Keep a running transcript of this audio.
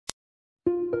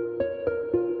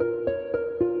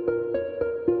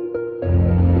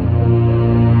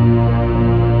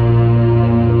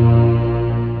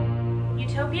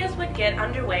Utopias would get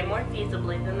underway more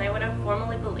feasibly than they would have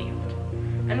formerly believed,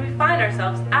 and we find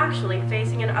ourselves actually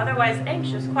facing an otherwise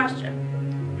anxious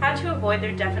question: how to avoid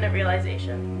their definite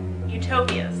realization.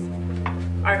 Utopias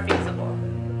are feasible.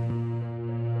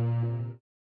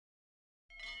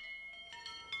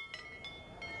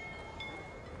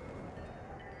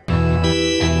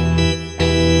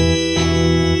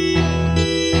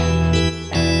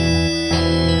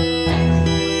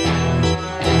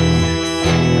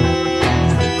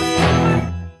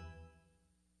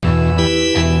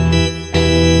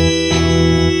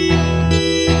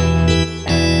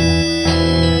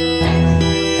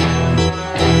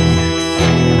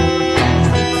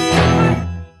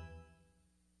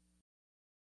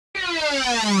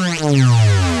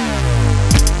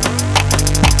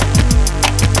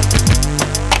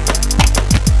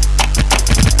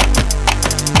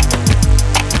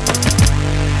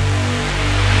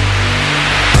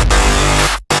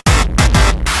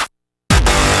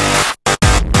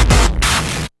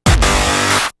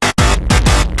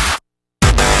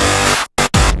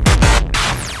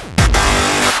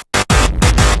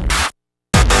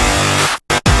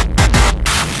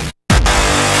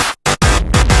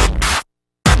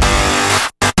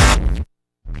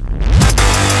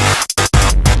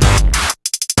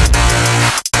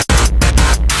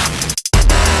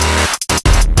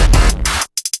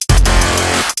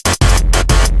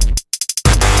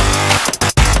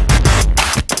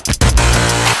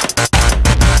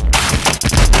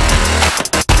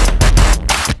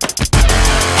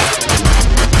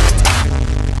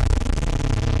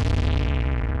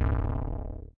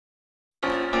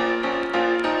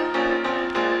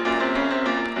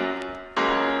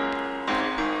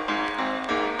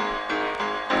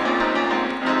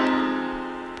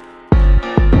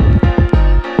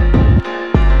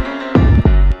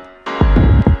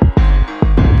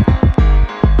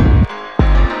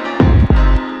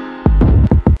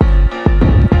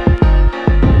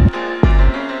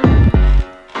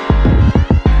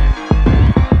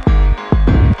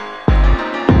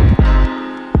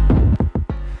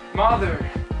 Mother!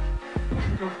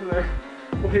 Mother!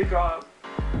 Wake up!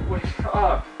 Wake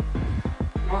up!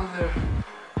 Mother!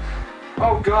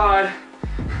 Oh God!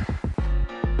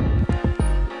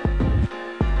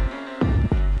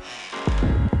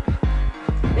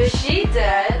 Is she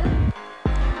dead?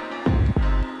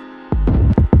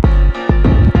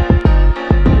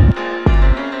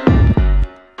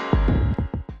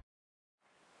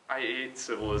 I ate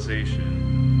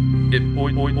civilization. It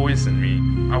poisoned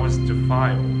me. I was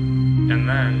defiled. And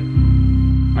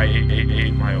then I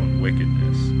ate my own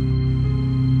wickedness.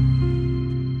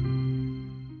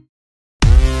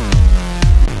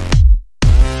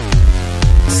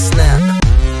 Snap.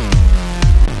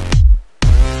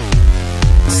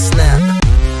 Snap.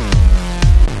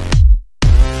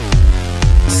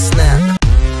 Snap. Snap.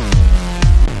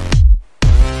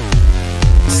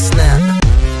 Snap.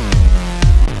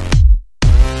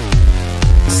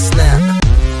 Snap.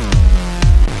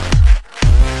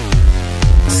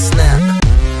 Snap.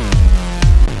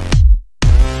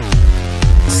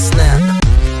 Snap.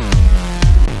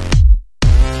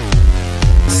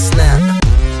 Snap.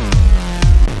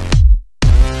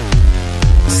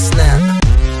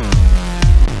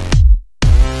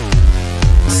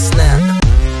 Snap.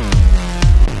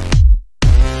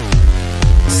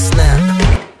 Snap.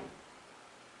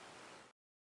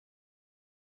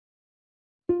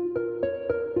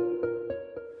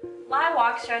 Lie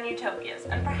walks around utopias,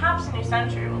 and perhaps a new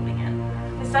century will begin.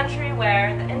 The century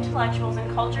where the intellectuals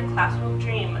and cultured class will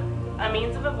dream a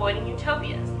means of avoiding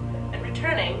utopias and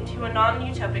returning to a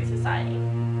non-utopic society,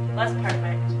 less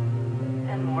perfect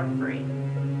and more free.